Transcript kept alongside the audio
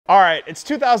All right, it's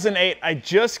 2008. I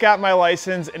just got my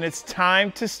license and it's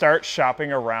time to start shopping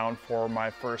around for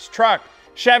my first truck.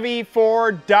 Chevy,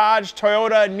 Ford, Dodge,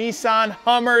 Toyota, Nissan,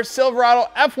 Hummer, Silverado,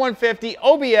 F-150,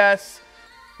 OBS.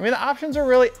 I mean, the options are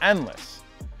really endless.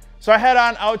 So I head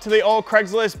on out to the old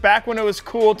Craigslist back when it was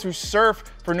cool to surf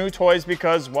for new toys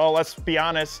because, well, let's be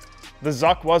honest, the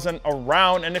Zuck wasn't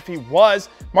around, and if he was,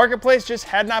 Marketplace just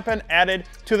had not been added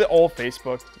to the old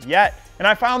Facebook yet. And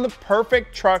I found the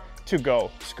perfect truck to go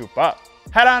scoop up.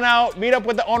 Head on out, meet up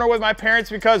with the owner with my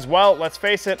parents because, well, let's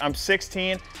face it, I'm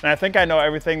 16 and I think I know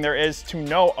everything there is to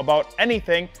know about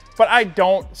anything, but I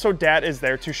don't, so dad is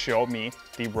there to show me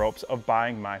the ropes of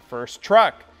buying my first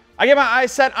truck. I get my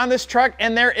eyes set on this truck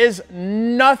and there is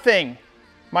nothing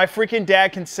my freaking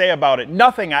dad can say about it.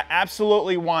 Nothing. I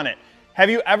absolutely want it. Have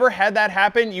you ever had that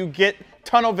happen? You get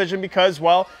tunnel vision because,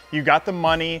 well, you got the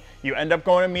money, you end up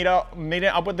going to meeting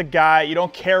up with the guy, you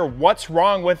don't care what's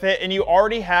wrong with it, and you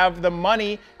already have the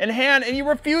money in hand and you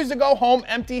refuse to go home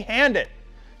empty-handed.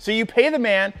 So you pay the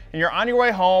man and you're on your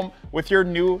way home with your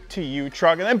new to you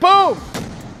truck, and then boom!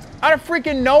 Out of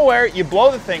freaking nowhere, you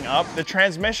blow the thing up, the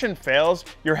transmission fails,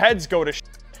 your heads go to shit,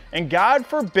 and God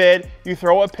forbid you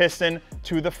throw a piston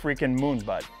to the freaking moon,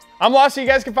 bud. I'm Lawson. You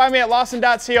guys can find me at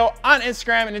lawson.co on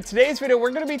Instagram, and in today's video,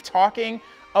 we're gonna be talking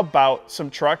about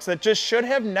some trucks that just should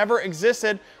have never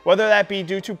existed, whether that be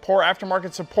due to poor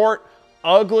aftermarket support,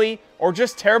 ugly, or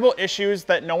just terrible issues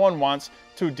that no one wants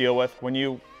to deal with when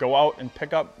you go out and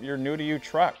pick up your new to you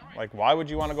truck. Like, why would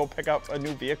you want to go pick up a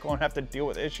new vehicle and have to deal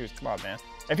with issues? Come on, man.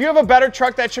 If you have a better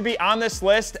truck that should be on this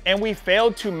list and we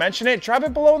failed to mention it, drop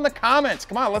it below in the comments.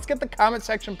 Come on, let's get the comment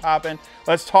section popping.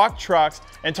 Let's talk trucks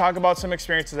and talk about some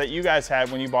experiences that you guys had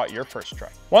when you bought your first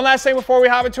truck. One last thing before we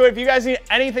hop into it, if you guys need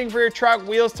anything for your truck,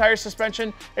 wheels, tires,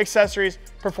 suspension, accessories,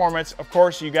 performance, of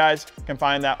course, you guys can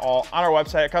find that all on our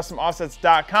website at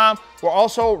customoffsets.com. We're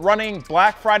also running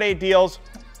Black Friday deals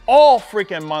all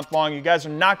freaking month long. You guys are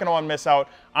not gonna wanna miss out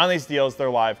on these deals. They're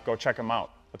live. Go check them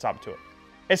out. Let's hop to it.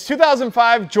 It's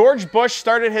 2005. George Bush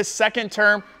started his second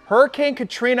term. Hurricane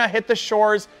Katrina hit the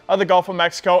shores of the Gulf of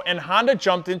Mexico, and Honda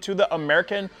jumped into the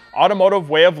American automotive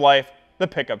way of life, the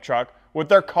pickup truck, with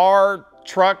their car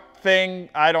truck thing.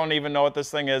 I don't even know what this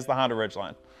thing is, the Honda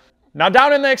Ridgeline. Now,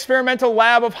 down in the experimental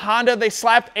lab of Honda, they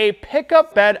slapped a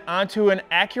pickup bed onto an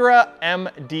Acura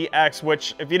MDX,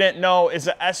 which, if you didn't know, is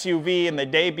an SUV, and they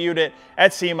debuted it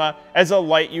at SEMA as a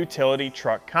light utility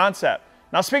truck concept.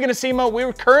 Now, speaking of SEMA,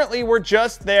 we're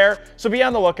just there, so be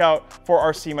on the lookout for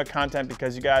our SEMA content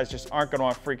because you guys just aren't gonna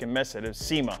want to freaking miss it. It's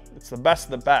SEMA. It's the best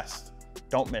of the best.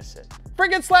 Don't miss it.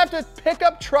 Freaking slapped a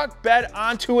pickup truck bed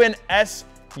onto an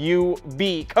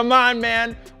SUV. Come on,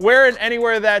 man. Where and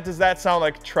anywhere does that sound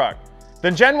like a truck? The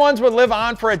Gen 1s would live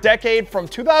on for a decade from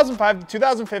 2005 to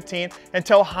 2015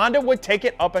 until Honda would take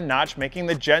it up a notch, making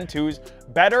the Gen 2s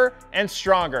better and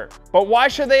stronger. But why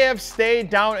should they have stayed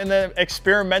down in the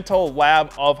experimental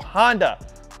lab of Honda?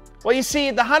 Well, you see,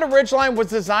 the Honda Ridgeline was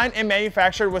designed and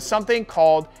manufactured with something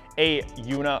called a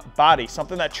unibody,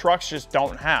 something that trucks just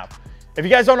don't have. If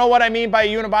you guys don't know what I mean by a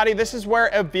unibody, this is where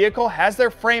a vehicle has their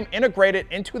frame integrated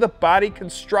into the body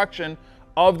construction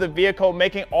of the vehicle,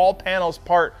 making all panels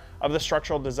part of the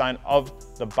structural design of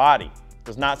the body.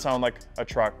 Does not sound like a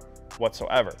truck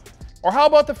whatsoever. Or how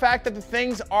about the fact that the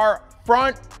things are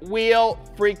front wheel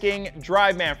freaking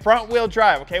drive, man? Front wheel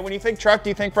drive, okay? When you think truck,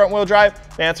 do you think front wheel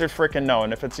drive? The answer is freaking no,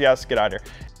 and if it's yes, get out of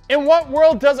here. In what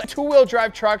world does two-wheel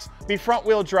drive trucks be front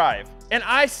wheel drive? And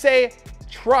I say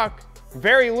truck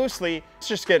very loosely, it's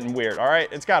just getting weird, all right?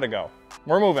 It's gotta go.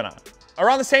 We're moving on.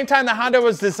 Around the same time that Honda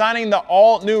was designing the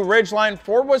all-new Ridgeline,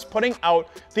 Ford was putting out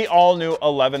the all-new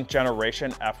 11th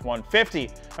generation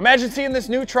F-150. Imagine seeing this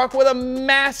new truck with a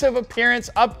massive appearance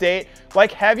update.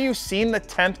 Like, have you seen the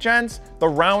 10th gens? The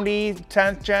roundy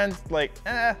 10th gens? Like,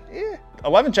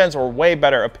 11th gens were way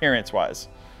better appearance-wise.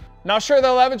 Now, sure, the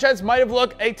 11th gens might have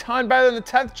looked a ton better than the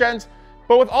 10th gens,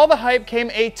 but with all the hype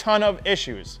came a ton of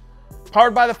issues.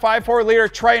 Powered by the 5.4-liter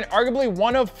Triton, arguably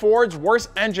one of Ford's worst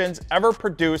engines ever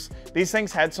produced, these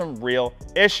things had some real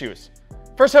issues.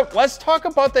 First up, let's talk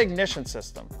about the ignition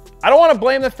system. I don't want to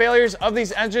blame the failures of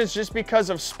these engines just because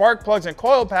of spark plugs and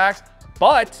coil packs,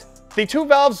 but the two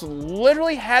valves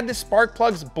literally had the spark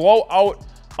plugs blow out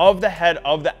of the head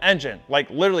of the engine. Like,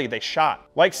 literally, they shot.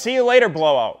 Like, see you later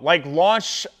blowout. Like,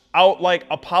 launch out like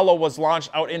Apollo was launched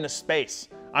out into space.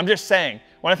 I'm just saying,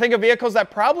 when I think of vehicles that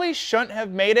probably shouldn't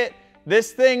have made it,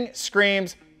 this thing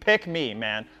screams, pick me,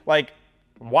 man. Like,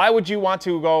 why would you want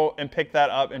to go and pick that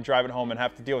up and drive it home and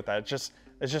have to deal with that?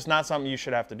 It's just not something you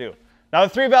should have to do. Now the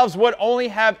 3 valves would only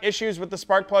have issues with the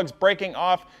spark plugs breaking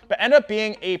off, but end up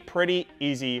being a pretty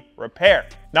easy repair.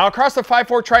 Now across the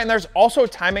 5.4 Triton, there's also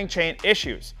timing chain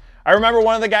issues. I remember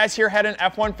one of the guys here had an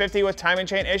F-150 with timing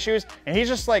chain issues, and he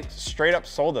just like straight up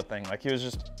sold the thing. Like he was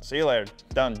just, see you later,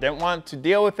 done. Didn't want to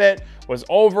deal with it, was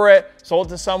over it, sold it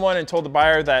to someone and told the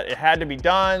buyer that it had to be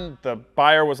done. The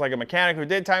buyer was like a mechanic who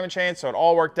did timing chains, so it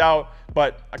all worked out.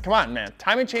 But come on, man,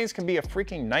 timing chains can be a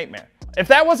freaking nightmare. If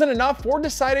that wasn't enough, Ford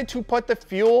decided to put the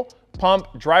fuel pump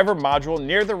driver module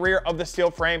near the rear of the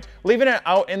steel frame, leaving it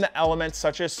out in the elements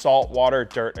such as salt, water,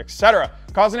 dirt, etc.,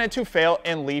 causing it to fail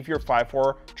and leave your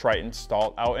 5.4 Triton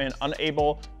stalled out and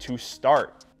unable to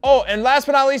start. Oh, and last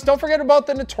but not least, don't forget about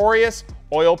the notorious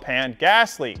oil pan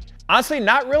gas leak. Honestly,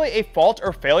 not really a fault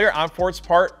or failure on Ford's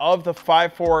part of the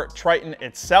 5.4 Triton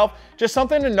itself, just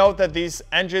something to note that these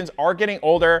engines are getting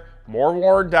older, more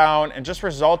worn down, and just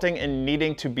resulting in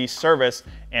needing to be serviced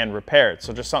and repaired.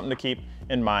 So just something to keep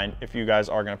in mind if you guys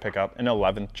are gonna pick up an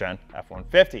 11th gen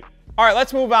F-150. All right,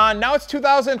 let's move on. Now it's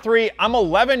 2003, I'm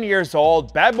 11 years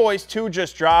old, Bad Boys 2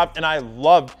 just dropped, and I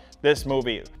loved this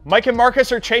movie. Mike and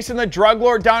Marcus are chasing the drug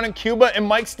lord down in Cuba, and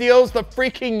Mike steals the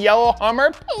freaking yellow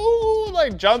Hummer,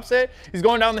 like jumps it. He's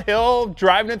going down the hill,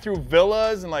 driving it through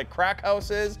villas and like crack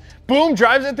houses. Boom,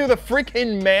 drives it through the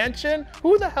freaking mansion.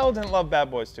 Who the hell didn't love Bad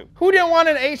Boys 2? Who didn't want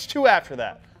an H2 after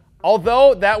that?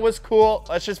 Although that was cool,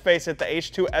 let's just face it, the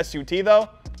H2 SUT though,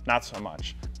 not so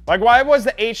much. Like, why was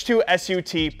the H2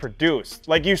 SUT produced?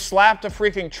 Like, you slapped a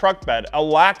freaking truck bed, a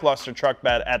lackluster truck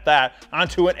bed at that,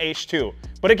 onto an H2.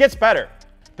 But it gets better.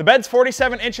 The bed's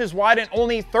 47 inches wide and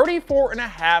only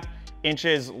 34.5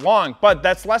 inches long, but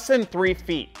that's less than 3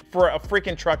 feet for a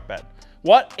freaking truck bed.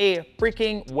 What a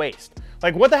freaking waste.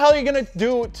 Like, what the hell are you gonna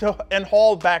do and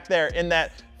haul back there in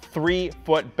that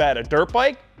 3-foot bed? A dirt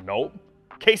bike? Nope.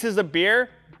 Cases of beer?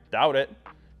 Doubt it.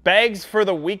 Bags for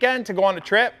the weekend to go on a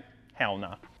trip? Hell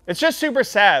no. It's just super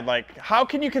sad. Like, how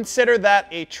can you consider that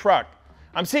a truck?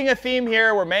 I'm seeing a theme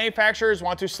here where manufacturers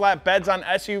want to slap beds on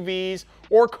SUVs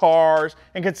or cars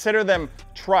and consider them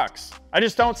trucks. I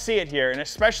just don't see it here, and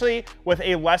especially with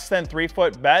a less than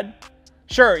 3-foot bed.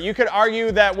 Sure, you could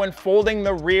argue that when folding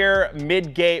the rear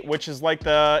mid-gate, which is like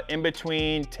the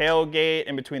in-between tailgate,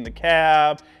 in between the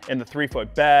cab and the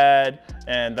 3-foot bed,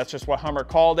 and that's just what Hummer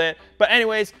called it. But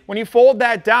anyways, when you fold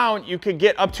that down, you could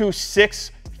get up to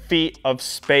 6 feet of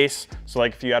space. So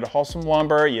like if you had to haul some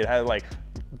lumber, you had to like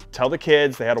tell the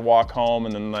kids they had to walk home,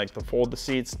 and then like to fold the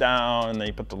seats down, and then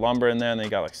you put the lumber in there, and then you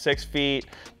got like 6 feet.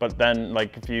 But then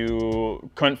like if you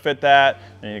couldn't fit that,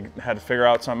 then you had to figure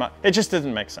out something. It just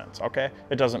doesn't make sense, okay?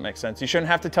 It doesn't make sense. You shouldn't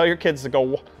have to tell your kids to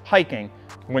go hiking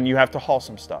when you have to haul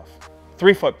some stuff.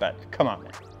 3-foot bed, come on,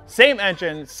 man. Same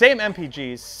engine, same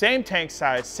MPGs, same tank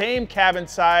size, same cabin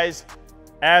size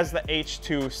as the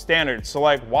H2 standard. So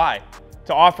like, why?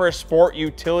 To offer a sport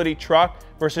utility truck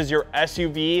versus your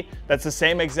SUV that's the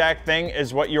same exact thing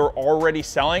as what you're already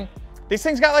selling? These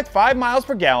things got like 5 miles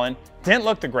per gallon, didn't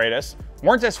look the greatest,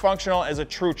 weren't as functional as a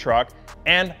true truck,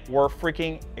 and were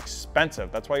freaking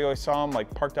expensive. That's why you always saw them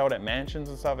like parked out at mansions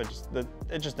and stuff. It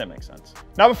just didn't make sense.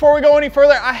 Now, before we go any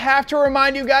further, I have to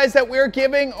remind you guys that we're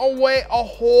giving away a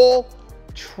whole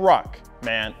truck,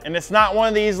 man. And it's not one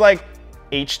of these like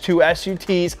H2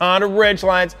 SUTs, Honda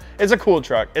Ridgelines. It's a cool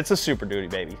truck. It's a Super Duty,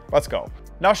 baby. Let's go.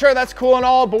 Now, sure, that's cool and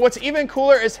all, but what's even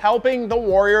cooler is helping the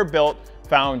Warrior Built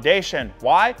Foundation.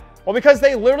 Why? Well, because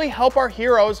they literally help our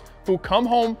heroes who come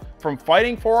home from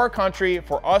fighting for our country,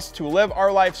 for us to live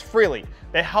our lives freely.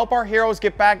 They help our heroes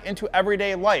get back into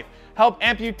everyday life, help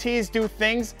amputees do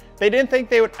things they didn't think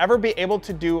they would ever be able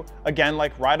to do again,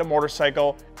 like ride a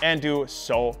motorcycle and do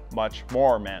so much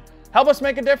more, man. Help us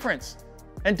make a difference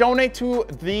and donate to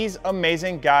these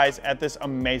amazing guys at this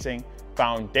amazing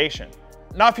foundation.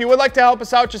 Now, if you would like to help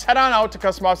us out, just head on out to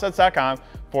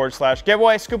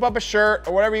customoffsets.com/giveaway, scoop up a shirt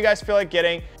or whatever you guys feel like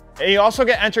getting. And you also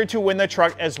get entered to win the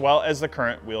truck as well as the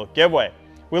current wheel giveaway.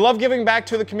 We love giving back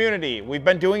to the community. We've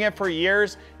been doing it for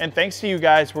years, and thanks to you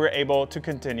guys, we're able to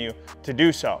continue to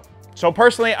do so. So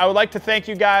personally, I would like to thank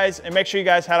you guys, and make sure you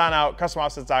guys head on out,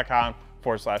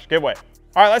 customoffsets.com/giveaway.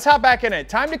 All right, let's hop back in it.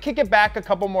 Time to kick it back a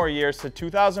couple more years to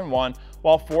 2001.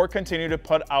 While Ford continued to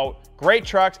put out great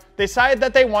trucks, they decided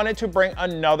that they wanted to bring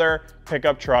another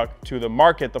pickup truck to the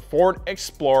market, the Ford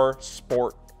Explorer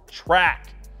Sport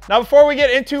Trac. Now, before we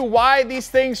get into why these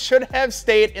things should have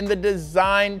stayed in the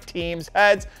design team's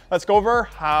heads, let's go over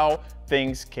how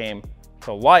things came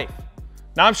to life.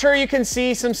 Now, I'm sure you can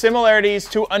see some similarities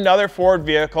to another Ford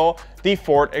vehicle, the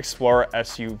Ford Explorer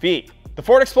SUV. The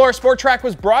Ford Explorer Sport Trac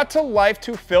was brought to life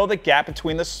to fill the gap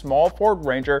between the small Ford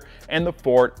Ranger and the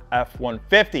Ford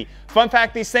F-150. Fun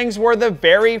fact, these things were the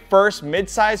very first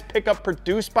mid-size pickup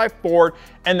produced by Ford,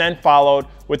 and then followed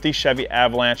with the Chevy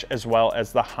Avalanche, as well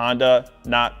as the Honda,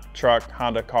 not truck,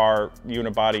 Honda car,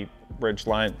 unibody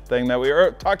Ridgeline thing that we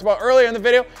talked about earlier in the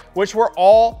video, which were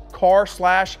all car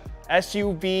slash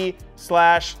SUV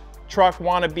slash truck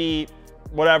wannabe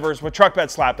whatever's with truck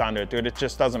bed slapped onto it, dude. It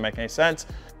just doesn't make any sense.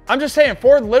 I'm just saying,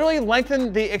 Ford literally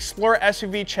lengthened the Explorer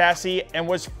SUV chassis and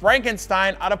was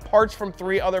Frankenstein out of parts from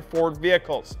 3 other Ford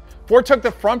vehicles. Ford took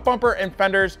the front bumper and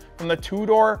fenders from the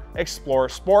 2-door Explorer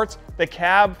Sports, the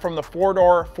cab from the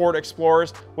 4-door Ford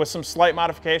Explorers with some slight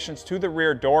modifications to the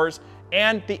rear doors,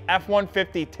 and the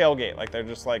F-150 tailgate. Like, they're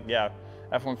just like, yeah,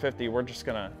 F-150, we're just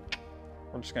gonna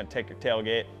take your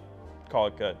tailgate, call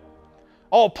it good.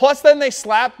 Oh, plus then they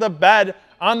slapped the bed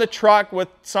on the truck with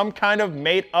some kind of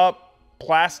made up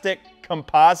plastic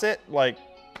composite, like,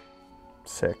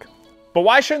 sick. But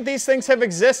why shouldn't these things have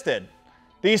existed?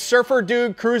 These surfer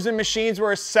dude cruising machines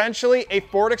were essentially a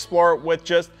Ford Explorer with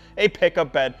just a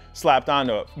pickup bed slapped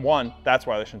onto it. One, that's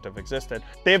why they shouldn't have existed.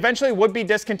 They eventually would be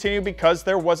discontinued because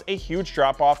there was a huge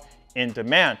drop off in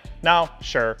demand. Now,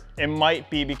 sure, it might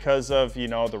be because of, you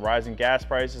know, the rising gas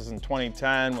prices in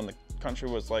 2010 when the country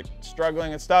was like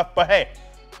struggling and stuff, but hey,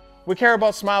 we care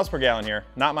about miles per gallon here,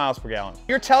 not miles per gallon.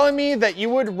 You're telling me that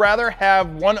you would rather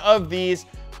have one of these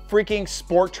freaking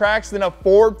Sport Tracs than a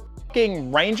Ford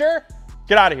fucking Ranger?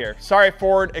 Get out of here. Sorry,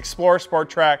 Ford Explorer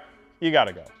Sport Trac, you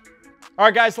gotta go. All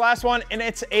right, guys, last one, and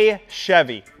it's a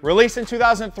Chevy. Released in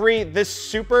 2003, this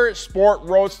super sport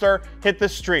roadster hit the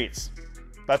streets.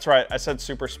 That's right, I said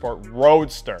super sport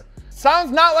roadster.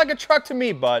 Sounds not like a truck to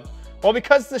me, bud. Well,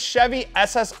 because the Chevy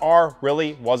SSR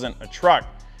really wasn't a truck.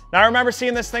 Now, I remember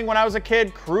seeing this thing when I was a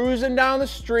kid, cruising down the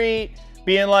street,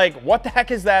 being like, what the heck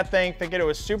is that thing? Thinking it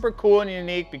was super cool and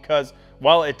unique because,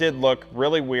 well, it did look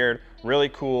really weird, really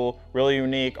cool, really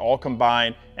unique, all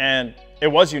combined, and it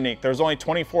was unique. There was only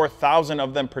 24,000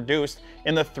 of them produced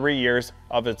in the 3 years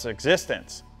of its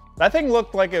existence. That thing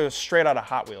looked like it was straight out of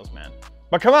Hot Wheels, man.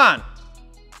 But come on,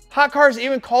 Hot Cars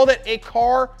even called it a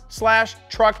car slash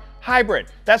truck hybrid.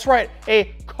 That's right, a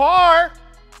car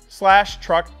slash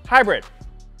truck hybrid.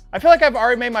 I feel like I've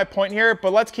already made my point here,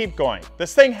 but let's keep going.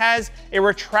 This thing has a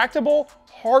retractable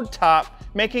hard top,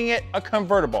 making it a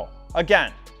convertible.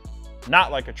 Again,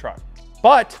 not like a truck.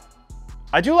 But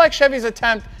I do like Chevy's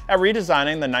attempt at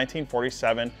redesigning the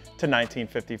 1947 to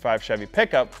 1955 Chevy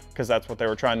pickup, because that's what they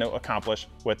were trying to accomplish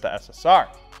with the SSR.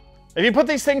 If you put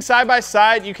these things side by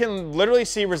side, you can literally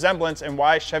see resemblance in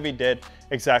why Chevy did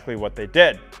exactly what they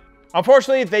did.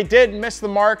 Unfortunately, they did miss the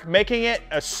mark, making it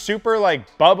a super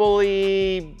like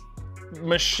bubbly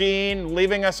machine,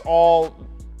 leaving us all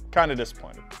kind of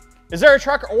disappointed. Is there a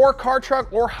truck or car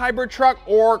truck or hybrid truck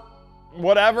or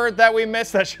whatever that we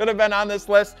missed that should have been on this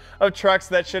list of trucks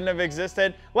that shouldn't have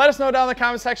existed? Let us know down in the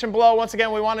comment section below. Once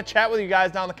again, we want to chat with you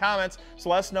guys down in the comments, so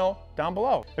let us know down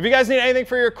below. If you guys need anything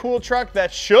for your cool truck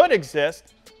that should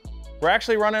exist, we're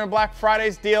actually running a Black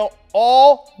Friday's deal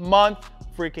all month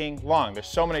freaking long. There's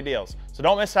so many deals. So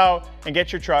don't miss out and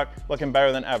get your truck looking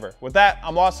better than ever. With that,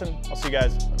 I'm Lawson. I'll see you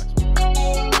guys in the next one.